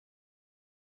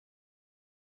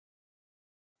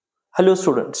Hello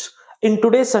students, in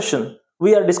today's session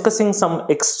we are discussing some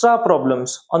extra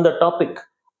problems on the topic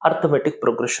arithmetic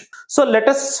progression. So let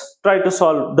us try to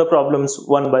solve the problems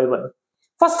one by one.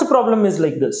 First problem is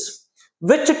like this.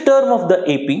 Which term of the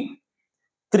AP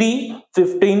 3,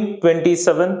 15,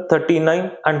 27,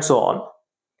 39 and so on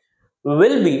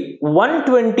will be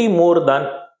 120 more than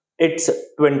its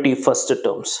 21st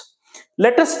terms?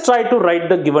 Let us try to write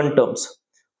the given terms.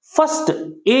 First,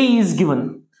 A is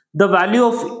given. The value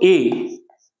of A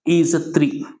is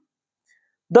 3.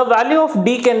 The value of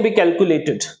D can be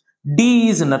calculated. D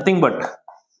is nothing but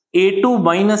A2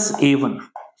 minus A1.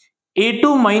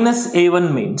 A2 minus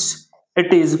A1 means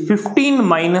it is 15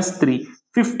 minus 3.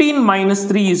 15 minus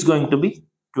 3 is going to be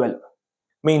 12.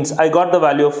 Means I got the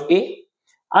value of A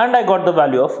and I got the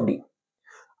value of D.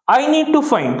 I need to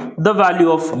find the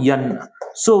value of N.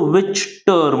 So which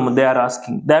term they are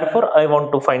asking. Therefore, I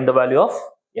want to find the value of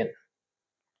N.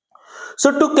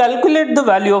 So to calculate the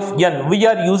value of N, we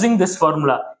are using this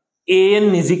formula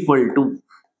An is equal to.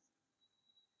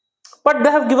 But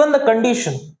they have given the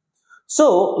condition.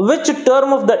 So which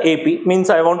term of the AP means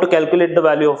I want to calculate the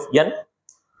value of N.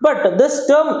 But this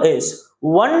term is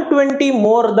 120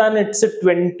 more than its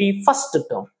 21st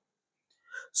term.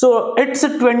 So its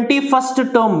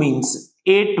 21st term means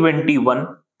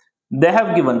A21. They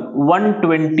have given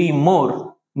 120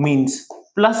 more means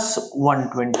plus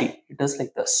 120. It is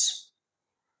like this.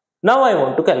 Now I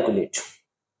want to calculate.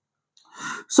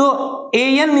 So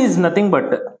An is nothing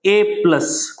but A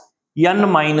plus N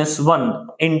minus 1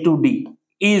 into D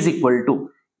is equal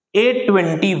to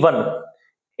A21.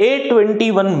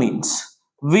 A21 means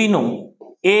we know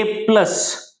A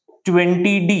plus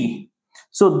 20D.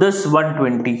 So this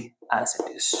 120 as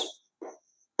it is.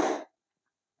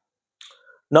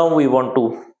 Now we want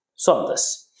to solve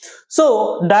this.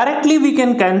 So directly we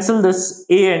can cancel this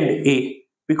A and A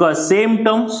because same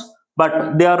terms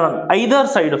but they are on either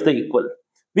side of the equal.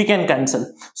 We can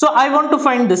cancel. So I want to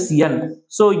find this N.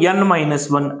 So N minus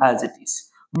 1 as it is.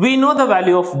 We know the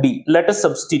value of D. Let us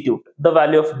substitute. The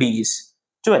value of D is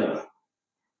 12.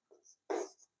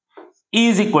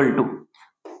 Is equal to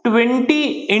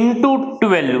 20 into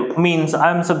 12 means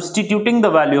I am substituting the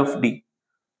value of D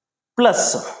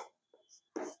plus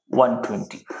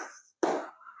 120.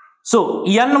 So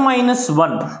N minus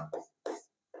 1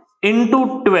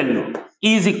 into 12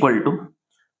 is equal to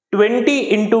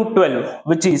 20 into 12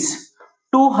 which is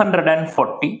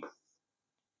 240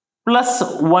 plus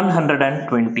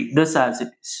 120. This as it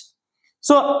is.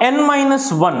 So N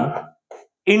minus 1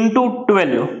 into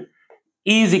 12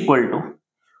 is equal to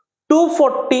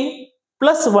 240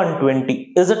 plus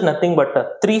 120. Is it nothing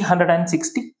but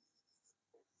 360?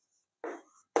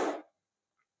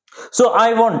 So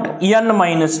I want N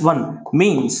minus 1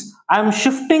 means I am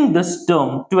shifting this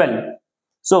term 12.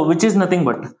 So which is nothing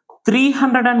but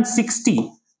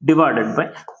 360 divided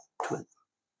by 12.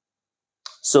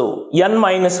 So N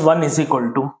minus 1 is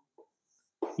equal to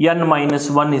N minus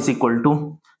 1 is equal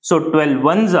to, so 12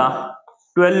 ones are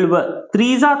 12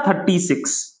 3s are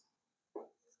 36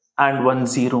 and 1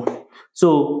 0.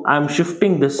 So I am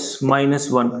shifting this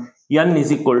minus 1. N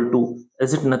is equal to,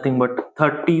 is it nothing but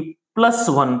 30 plus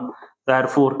 1.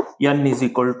 Therefore N is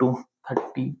equal to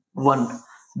 31.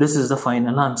 This is the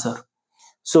final answer.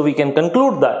 So we can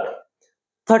conclude that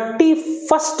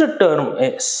 31st term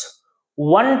is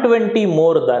 120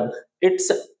 more than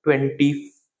its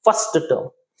 21st term.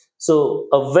 So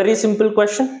a very simple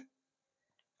question.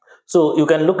 So you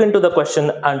can look into the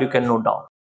question and you can note down.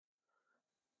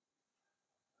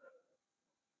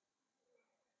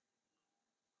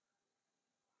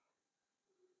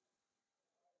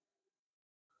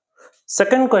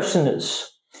 Second question is,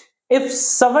 if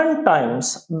 7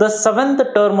 times the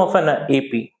 7th term of an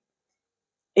AP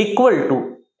equal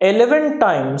to 11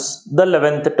 times the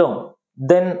 11th term,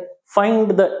 then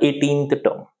find the 18th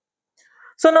term.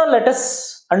 So now let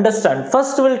us understand.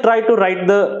 First we'll try to write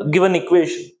the given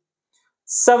equation.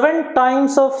 7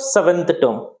 times of 7th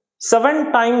term.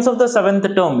 7 times of the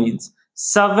 7th term means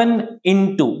 7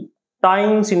 into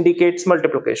times indicates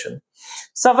multiplication.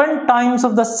 7 times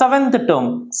of the 7th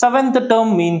term. 7th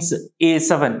term means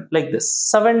A7 like this.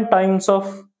 7 times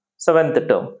of 7th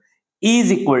term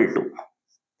is equal to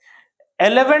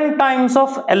 11 times of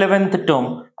 11th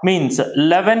term means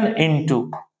 11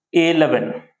 into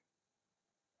 11.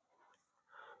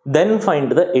 Then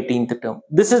find the 18th term.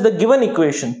 This is the given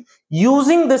equation.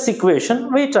 Using this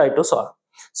equation, we try to solve.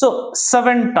 So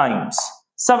 7 times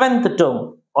 7th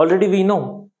term already we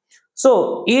know.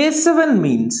 So A7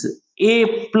 means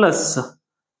A plus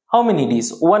how many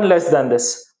D's? 1 less than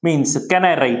this means can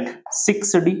I write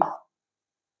 6D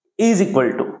is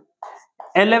equal to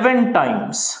 11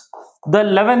 times The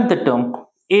 11th term,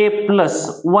 a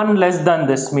plus 1 less than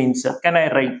this means, can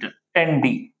I write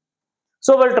 10d?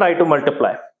 So we'll try to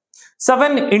multiply.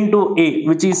 7 into a,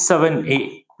 which is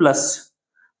 7a, plus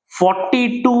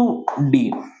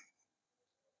 42d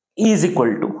is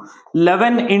equal to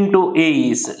 11 into a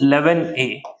is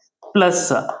 11a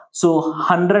plus so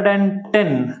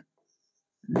 110d.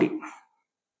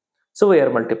 So we are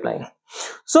multiplying.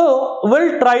 So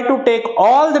we'll try to take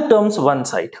all the terms one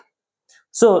side.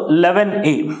 So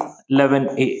 11a.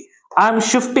 I am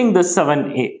shifting this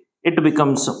 7a. It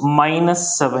becomes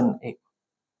minus 7a.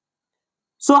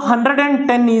 So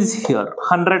 110 is here,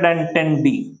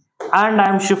 110d. And I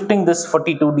am shifting this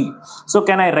 42d. So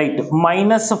can I write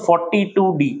minus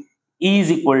 42d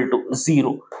is equal to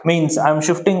 0. Means I am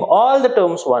shifting all the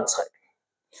terms one side.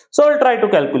 So I'll try to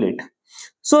calculate.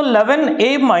 So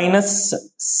 11a minus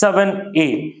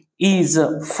 7a is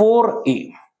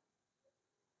 4a.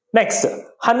 Next,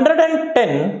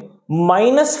 110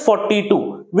 minus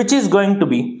 42, which is going to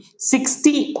be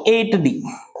 68d,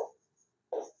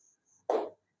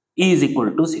 is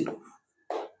equal to 0.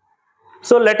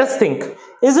 So let us think,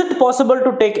 is it possible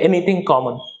to take anything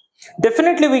common?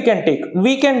 Definitely we can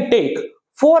take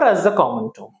 4 as the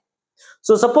common term.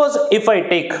 So suppose if I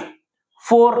take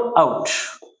 4 out,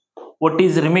 what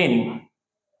is remaining?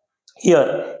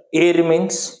 Here a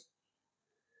remains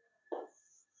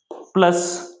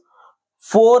plus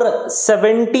 4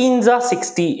 17s are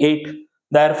 68,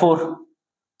 therefore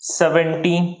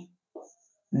 17d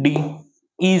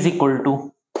is equal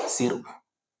to 0.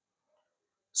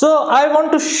 So I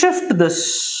want to shift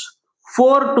this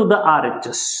 4 to the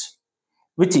RHS,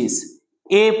 which is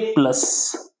a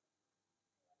plus.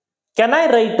 Can I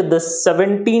write this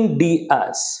 17d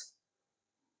as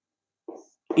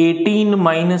 18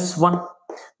 minus 1?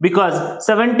 Because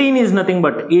 17 is nothing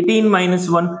but 18 minus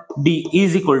 1, d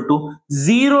is equal to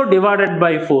 0 divided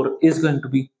by 4 is going to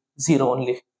be 0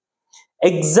 only.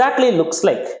 Exactly looks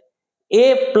like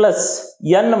a plus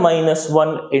n minus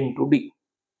 1 into d.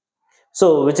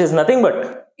 So which is nothing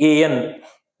but an,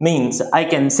 means I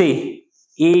can say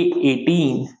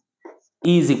a18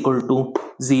 is equal to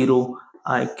 0.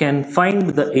 I can find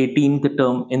the 18th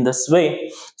term in this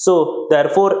way. So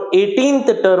therefore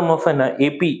 18th term of an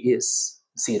AP is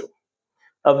 0.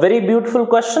 A very beautiful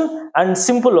question and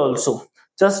simple also.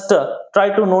 Just try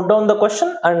to note down the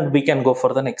question and we can go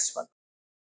for the next one.